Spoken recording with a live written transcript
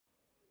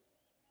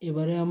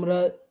এবারে আমরা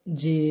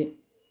যে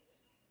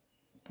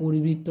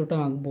পরিবৃত্তটা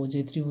আঁকবো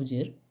যে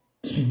ত্রিভুজের,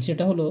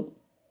 সেটা হলো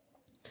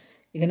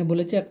এখানে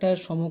বলেছে একটা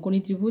সমকোণী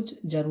ত্রিভুজ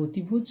যার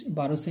অতিভুজ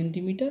 12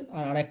 সেন্টিমিটার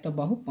আর আরেকটা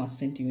বাহু 5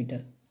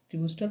 সেন্টিমিটার,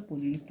 ত্রিভুজটার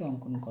পরিবৃত্ত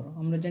অঙ্কন করো।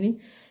 আমরা জানি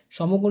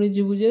সমকোণী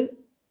ত্রিভুজের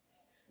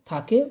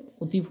থাকে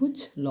অতিভুজ,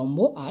 লম্ব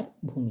আর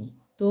ভূমি।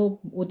 তো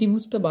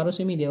অতিভুজটা 12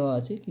 সেমি দেওয়া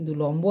আছে, কিন্তু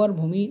লম্ব আর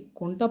ভূমি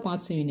কোনটা 5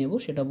 সেমি নেব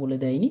সেটা বলে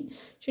দেয়নি,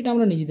 সেটা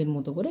আমরা নিজেদের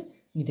মতো করে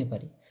নিতে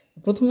পারি।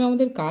 প্রথমে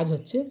আমাদের কাজ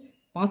হচ্ছে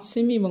 5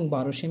 সেমি এবং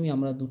 12 সেমি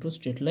আমরা দুটো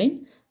স্ট্রেট লাইন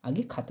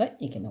আগে খাতায়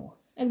এঁকে নেব,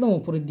 একদম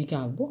ওপরের দিকে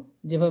আঁকবো,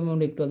 যেভাবে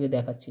আমরা একটু আগে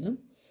দেখাচ্ছিলাম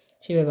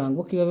সেভাবে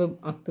আঁকবো। কীভাবে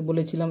আঁকতে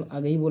বলেছিলাম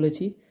আগেই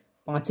বলেছি,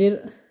 5-এর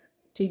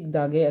ঠিক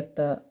দাগে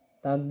একটা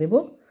দাগ দেব,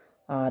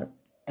 আর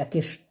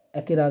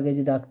একের আগে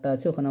যে দাগটা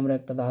আছে ওখানে আমরা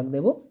একটা দাগ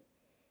দেব,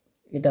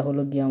 এটা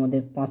হলো গিয়ে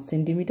আমাদের 5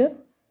 সেন্টিমিটার।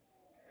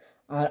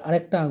 আর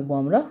আরেকটা আঁকবো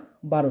আমরা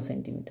 12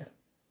 সেন্টিমিটার,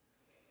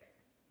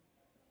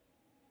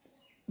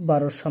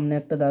 12-র সামনে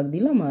একটা দাগ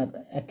দিলাম আর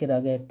একের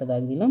আগে একটা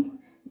দাগ দিলাম,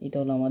 এটা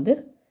হলো আমাদের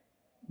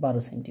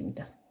 12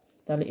 সেন্টিমিটার।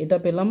 তাহলে এটা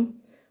পেলাম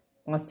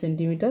 5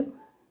 সেন্টিমিটার,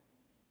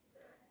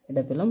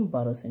 এটা পেলাম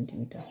 12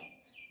 সেন্টিমিটার,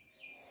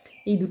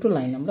 এই দুটো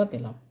লাইন আমরা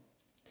পেলাম।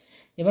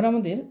 এবার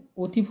আমাদের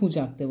অতিভুজ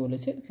আঁকতে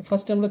বলেছে।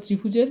 ফার্স্টে আমরা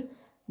ত্রিভুজের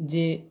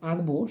যে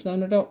আঁকবো সেটা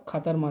একটা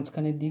খাতার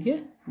মাঝখানের দিকে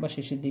বা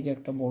শেষের দিকে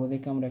একটা বড়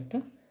দেখে আমরা একটা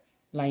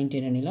লাইন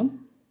টেনে নিলাম।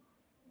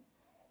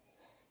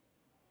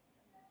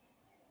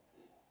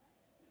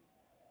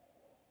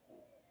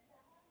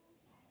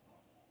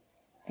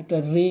 একটা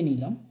রে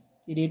নিলাম,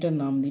 এই রেটার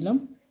নাম দিলাম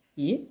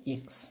এ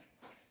এক্স,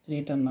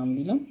 রেটার নাম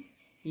দিলাম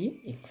এ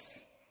এক্স।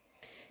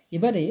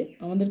 এবারে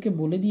আমাদেরকে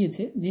বলে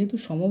দিয়েছে যেহেতু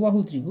সমবাহু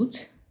ত্রিভুজ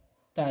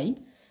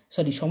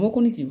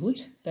সমকোণী ত্রিভুজ,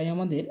 তাই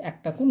আমাদের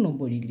একটা কোণ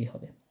 90 ডিগ্রি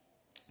হবে।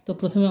 তো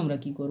প্রথমে আমরা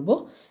কি করব,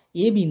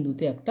 এ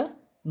বিন্দুতে একটা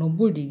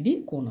 90 ডিগ্রি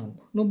কোণ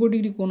আঁকবো। 90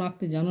 ডিগ্রি কোণ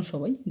আঁকতে জানো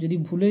সবাই, যদি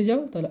ভুলে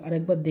যাও তাহলে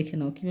আরেকবার দেখে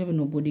নাও কীভাবে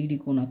 90 ডিগ্রি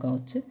কোণ আঁকা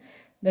হচ্ছে।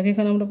 দেখো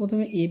এখানে আমরা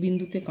প্রথমে এ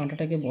বিন্দুতে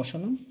কাঁটাটাকে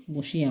বসালাম,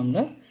 বসিয়ে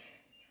আমরা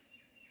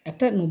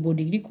একটা 90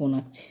 ডিগ্রি কোণ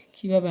আঁকছি।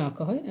 কীভাবে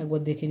আঁকা হয় একবার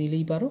দেখে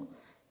নিলেই পারো।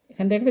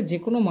 এখান থেকে একটা যে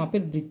কোনো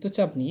মাপের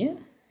বৃত্তচাপ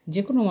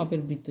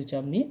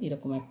নিয়ে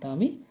এরকম একটা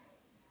আমি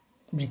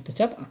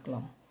বৃত্তচাপ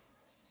আঁকলাম।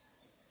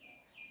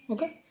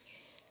 ওকে,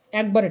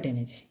 একবারে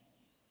টেনেছি,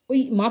 ওই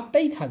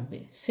মাপটাই থাকবে,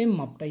 সেম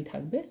মাপটাই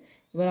থাকবে।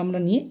 এবার আমরা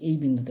নিয়ে এই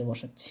বিন্দুতে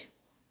বসাচ্ছি,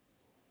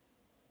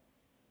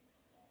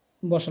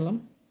 বসালাম।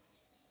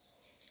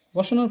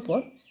 বসানোর পর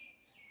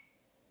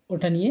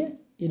ওটা নিয়ে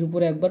এর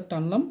উপরে একবার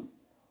টানলাম,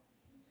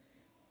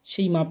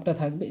 সেই মাপটা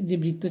থাকবে। যে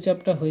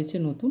বৃত্তচাপটা হয়েছে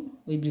নতুন,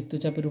 ওই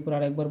বৃত্তচাপের উপর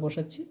আরেকবার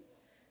বসাচ্ছি,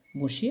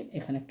 বসিয়ে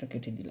এখানে একটা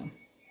কেটে দিলাম,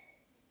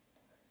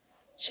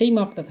 সেই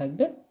মাপটা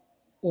থাকবে।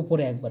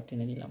 ওপরে একবার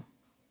টেনে দিলাম,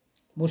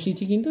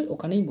 বসিয়েছি কিন্তু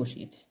ওখানেই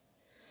বসিয়েছি।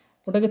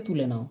 ওটাকে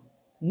তুলে নাও,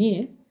 নিয়ে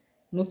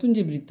নতুন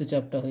যে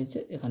বৃত্তচাপটা হয়েছে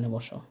এখানে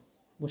বসাও,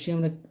 বসিয়ে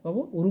আমরা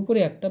পাবো ওর উপরে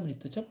একটা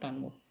বৃত্তচাপ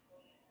টানবো।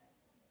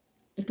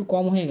 একটু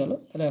কম হয়ে গেল,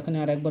 তাহলে এখানে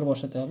আর একবার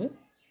বসাতে হবে।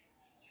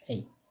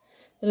 এই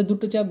তাহলে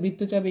দুটো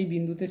বৃত্তচাপ এই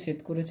বিন্দুতে ছেদ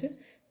করেছে।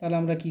 তাহলে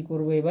আমরা কি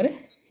করব, এবারে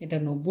এটা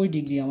 90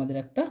 ডিগ্রি আমাদের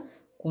একটা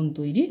কোণ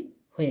তৈরি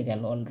হয়ে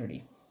গেল অলরেডি।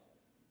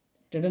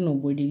 এটা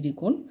 90 ডিগ্রি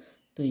কোণ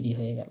তৈরি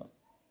হয়ে গেল।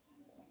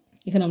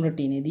 এখানে আমরা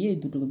টেনে দিয়ে এই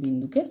দুটো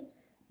বিন্দুকে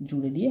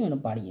জুড়ে দিয়ে আমরা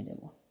বাড়িয়ে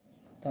দেব।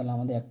 তাহলে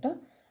আমাদের একটা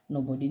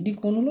 90 ডিগ্রি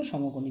কোণ হলো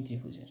সমকোণী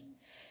ত্রিভুজের।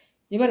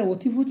 এবার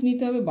অতিভুজ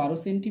নিতে হবে 12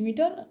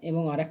 সেন্টিমিটার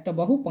এবং আরেকটা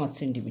বাহু 5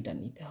 সেন্টিমিটার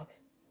নিতে হবে।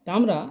 তা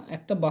আমরা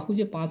একটা বাহু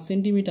যে 5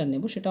 সেন্টিমিটার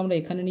নেব সেটা আমরা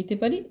এখানে নিতে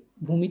পারি,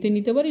 ভূমিতে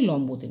নিতে পারি,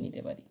 লম্বতে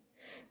নিতে পারি।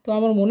 তো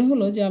আমার মনে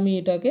হলো যে আমি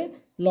এটাকে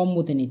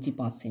লম্বতে নিচ্ছি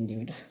 5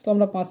 সেন্টিমিটার। তো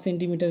আমরা 5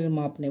 সেন্টিমিটারের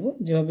মাপ নেব,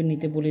 যেভাবে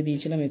নিতে বলে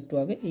দিয়েছিলাম একটু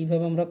আগে।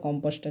 এইভাবে আমরা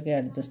কম্পাসটাকে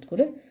অ্যাডজাস্ট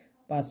করে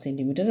 5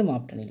 সেন্টিমিটারের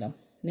মাপটা নিলাম।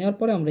 নেওয়ার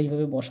পরে আমরা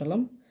এইভাবে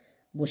বসালাম,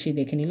 বসিয়ে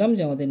দেখে নিলাম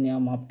যে আমাদের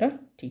নেওয়া মাপটা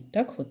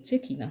ঠিকঠাক হচ্ছে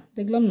কি না।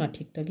 দেখলাম না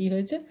ঠিকঠাকই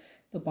হয়েছে।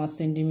 তো 5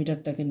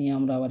 সেন্টিমিটারটাকে নিয়ে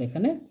আমরা আবার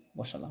এখানে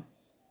বসালাম,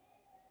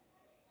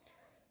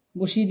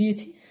 বসিয়ে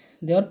দিয়েছি।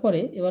 দেওয়ার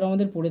পরে এবার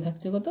আমাদের পড়ে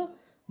থাকছে কত,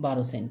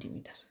 12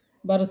 সেন্টিমিটার।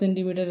 12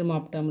 সেন্টিমিটারের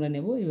মাপটা আমরা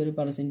নেব। এবারে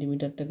 12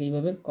 সেন্টিমিটারটাকে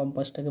এইভাবে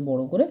কম্পাসটাকে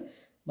বড় করে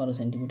 12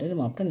 সেন্টিমিটারের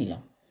মাপটা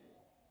নিলাম।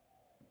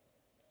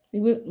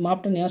 দেখবে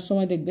মাপটা নেওয়ার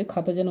সময় দেখবে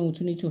খাতা যেন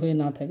উঁচু নিচু হয়ে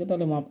না থাকে,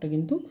 তাহলে মাপটা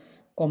কিন্তু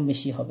কম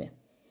বেশি হবে।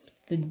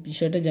 তো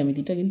বিষয়টা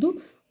জ্যামিতিটা কিন্তু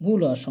ভুল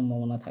হওয়ার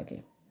সম্ভাবনা থাকে।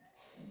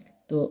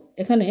 তো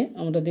এখানে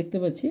আমরা দেখতে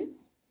পাচ্ছি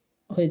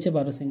হয়েছে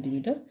 12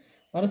 সেন্টিমিটার।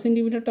 12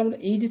 সেন্টিমিটারটা আমরা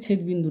এই যে ছেদ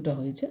বিন্দুটা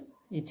হয়েছে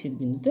এই ছেদ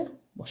বিন্দুতে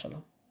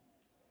বসালাম।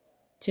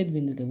 ছেদ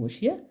বিন্দুতে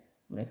বসিয়ে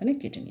আমরা এখানে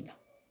কেটে নিলাম,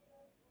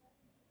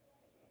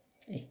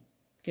 এই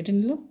কেটে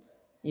নিলাম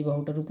এই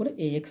বাহুটার উপরে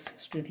এই এক্স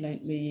স্ট্রেট লাইন,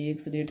 এই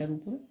এক্স রেটার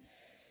উপরে।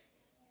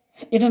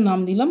 এটার নাম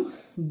দিলাম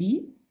বি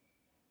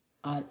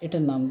আর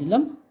এটার নাম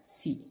দিলাম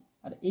সি।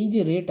 আর এই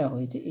যে রেটা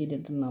হয়েছে এই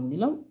রেটার নাম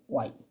দিলাম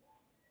Y,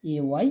 A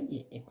Y A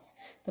x.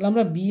 তাহলে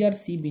আমরা বি আর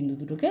সি বিন্দু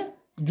দুটোকে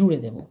জুড়ে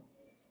দেব,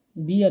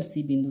 বি আর সি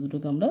বিন্দু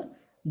দুটোকে আমরা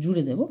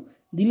জুড়ে দেব।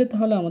 দিলে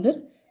তাহলে আমাদের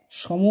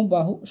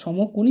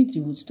সমকোণী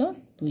ত্রিভুজটা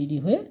তৈরি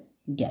হয়ে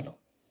গেল।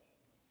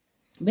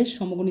 বেশ,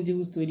 সমকোণী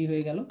ত্রিভুজ তৈরি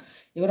হয়ে গেল।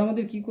 এবার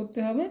আমাদের কি করতে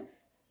হবে,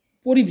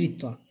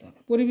 পরিবৃত্ত আঁকতে হবে।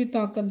 পরিবৃত্ত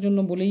আঁকার জন্য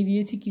বলেই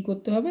দিয়েছি কি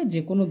করতে হবে,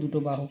 যে কোনো দুটো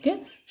বাহুকে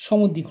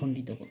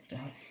সমদ্বিখণ্ডিত করতে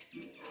হবে,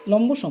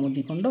 লম্ব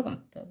সমদ্বিখণ্ডক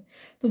আঁকতে হবে।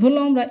 তো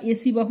ধরলাম আমরা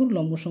এসি বাহুর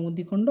লম্ব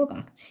সমদ্বিখণ্ডক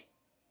আঁকছি,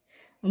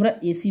 আমরা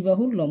এসি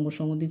বাহুর লম্ব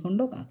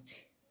সমদ্বিখণ্ডক আঁকছি,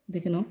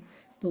 দেখে নাও।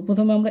 তো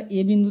প্রথমে আমরা এ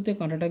বিন্দুতে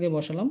কাঁটাটাকে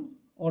বসালাম,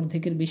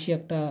 অর্ধেকের বেশি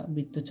একটা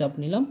বৃত্তচাপ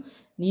নিলাম,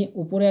 নিয়ে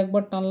উপরে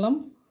একবার টানলাম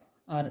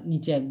আর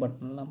নিচে একবার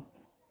টানলাম।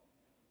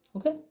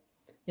 ওকে,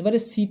 এবারে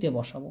সিতে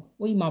বসাবো,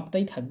 ওই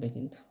মাপটাই থাকবে,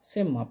 কিন্তু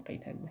সেম মাপটাই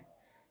থাকবে।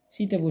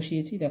 সিতে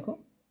বসিয়েছি, দেখো,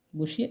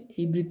 বসিয়ে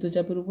এই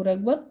বৃত্তচাপের উপর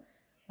একবার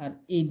আর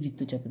এই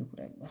বৃত্তচাপের উপর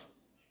একবার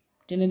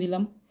টেনে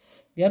দিলাম।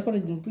 দেওয়ার পরে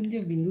নতুন যে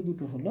বিন্দু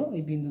দুটো হলো,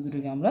 ওই বিন্দু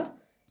দুটোকে আমরা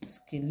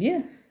স্কেল দিয়ে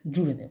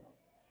জুড়ে দেব।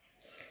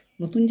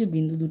 নতুন যে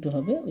বিন্দু দুটো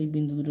হবে, ওই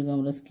বিন্দু দুটোকে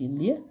আমরা স্কেল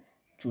দিয়ে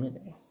জুড়ে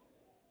দেব।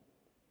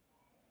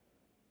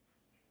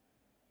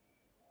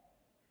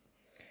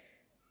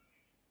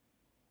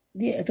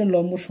 দিয়ে একটা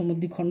লম্ব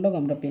সমদ্বিখণ্ডক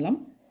আমরা পেলাম।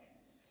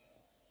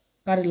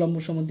 কারের লম্ব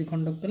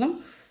সমদ্বিখণ্ডক পেলাম?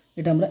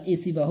 এটা আমরা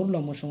এসি বাহুর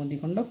লম্ব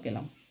সমদ্বিখণ্ডক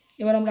পেলাম।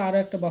 এবার আমরা আরও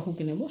একটা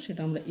বাহুকে নেব,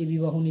 সেটা আমরা এবি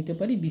বাহু নিতে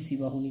পারি, বিসি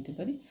বাহু নিতে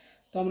পারি।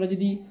 তো আমরা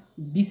যদি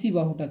বিসি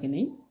বাহুটাকে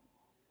নেই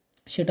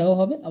সেটাও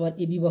হবে, আবার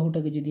এবি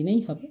বাহুটাকে যদি নেই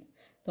হবে।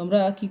 তো আমরা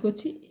কি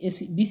করছি,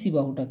 বিসি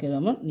বাহুটাকে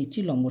আমরা নিচ্ছি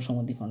লম্ব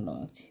সমদ্বিখণ্ডক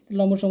আঁকছি।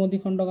 লম্ব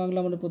সমদ্বিখণ্ডক আঁকলে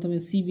আমরা প্রথমে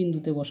সি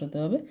বিন্দুতে বসাতে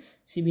হবে।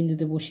 সি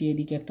বিন্দুতে বসিয়ে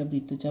এদিকে একটা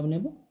বৃত্তচাপ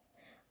নেব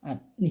আর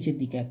নিচের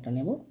দিকে একটা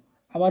নেব।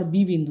 আবার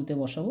বি বিন্দুতে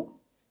বসাবো,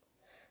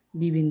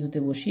 বি বিন্দুতে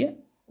বসিয়ে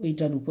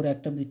ওইটার উপরে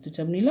একটা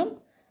বৃত্তচাপ নিলাম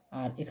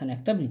আর এখানে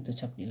একটা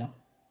বৃত্তচাপ নিলাম।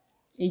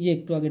 এই যে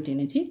একটু আগে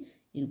টেনেছি,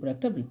 এর উপরে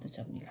একটা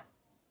বৃত্তচাপ নিলাম।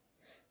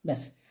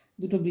 ব্যাস,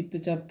 দুটো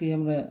বৃত্তচাপকে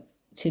আমরা,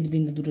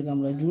 ছেদবিন্দু দুটোকে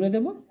আমরা জুড়ে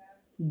দেব।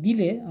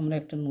 দিলে আমরা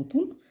একটা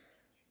নতুন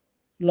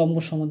লম্ব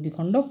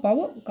সমদ্বিখণ্ডক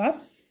পাবো। কার?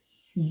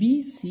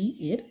 বিসি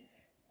এর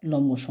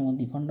লম্ব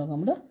সমদ্বিখণ্ডক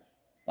আমরা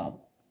পাবো।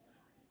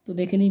 তো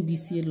দেখে নিই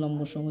বিসি এর লম্ব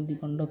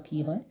সমদ্বিখণ্ডক কী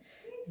হয়।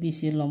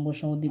 বিসি এর লম্ব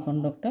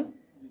সমদ্বিখণ্ডকটা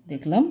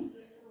দেখলাম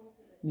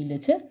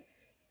মিলেছে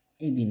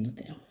এই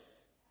বিন্দুতে,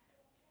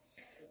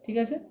 ঠিক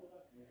আছে।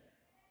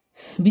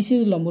 বিসি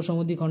এর লম্ব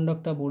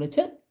সমদ্বিখণ্ডকটা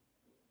পড়েছে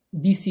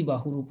বিসি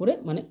বাহুর উপরে,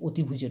 মানে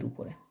অতিভুজের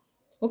উপরে।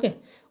 ওকে,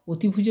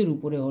 অতিভুজের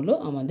উপরে হলো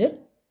আমাদের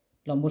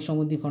লম্ব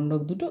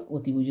সমদ্বিখণ্ডক দুটো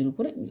অতিভুজের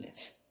উপরে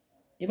মিলেছে।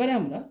 এবারে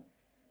আমরা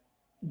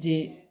যে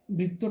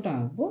বৃত্তটা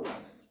আঁকবো,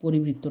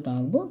 পরিবৃত্তটা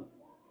আঁকবো,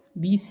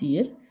 বিসি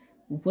এর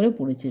উপরে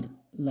পড়েছে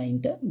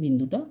লাইনটা,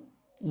 বিন্দুটা,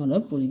 আমরা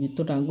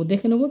পরিবৃত্তটা আঁকবো।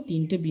 দেখে নেব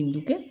তিনটে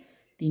বিন্দুকে,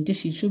 তিনটে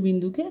শীর্ষ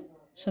বিন্দুকে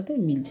সাথে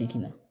মিলছে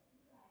কিনা।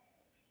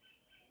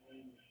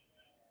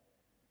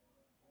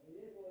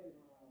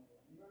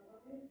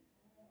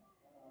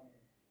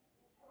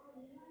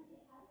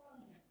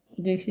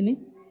 দেখে নিই,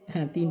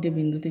 হ্যাঁ, তিনটে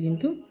বিন্দুতে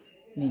কিন্তু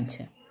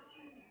মিলছে,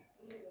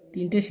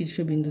 তিনটে শীর্ষ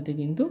বিন্দুতে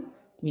কিন্তু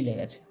মিলে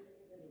গেছে।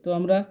 তো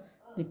আমরা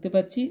দেখতে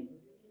পাচ্ছি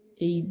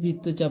এই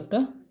বৃত্তচাপটা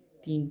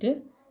তিনটে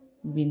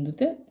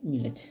বিন্দুতে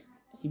মিলেছে।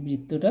 এই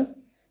বৃত্তটা,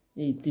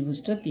 এই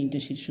ত্রিভুজটা তিনটে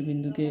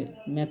শীর্ষবিন্দুকে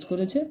ম্যাচ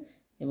করেছে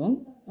এবং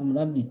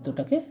আমরা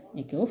বৃত্তটাকে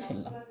এঁকেও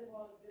ফেললাম।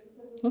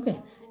 ওকে,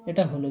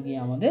 এটা হলো গিয়ে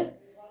আমাদের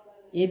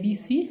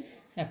এবিসি,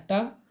 একটা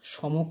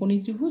সমকোণী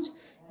ত্রিভুজ।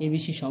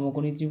 এবিসি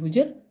সমকোণী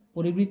ত্রিভুজের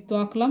পরিবৃত্ত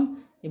আঁকলাম।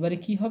 এবারে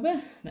কি হবে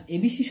না,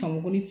 এবিসি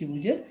সমকোণী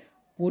ত্রিভুজের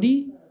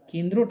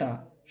পরিকেন্দ্রটা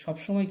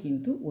সবসময়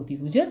কিন্তু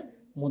অতিভুজের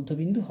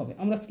মধ্যবিন্দু হবে।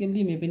 আমরা স্কেল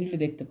দিয়ে মেপে নিলে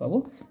দেখতে পাবো,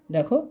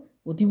 দেখো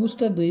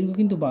অতিভুজটার দৈর্ঘ্য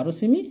কিন্তু 12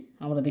 সেমি,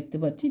 আমরা দেখতে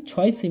পাচ্ছি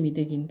 6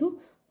 সেমিতে কিন্তু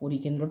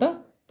পরিকেন্দ্রটা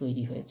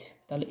তৈরি হয়েছে।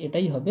 তাহলে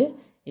এটাই হবে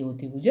এই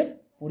অতিভুজের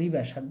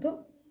পরিব্যাসার্ধ,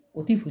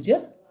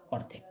 অতিভুজের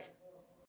অর্ধেক।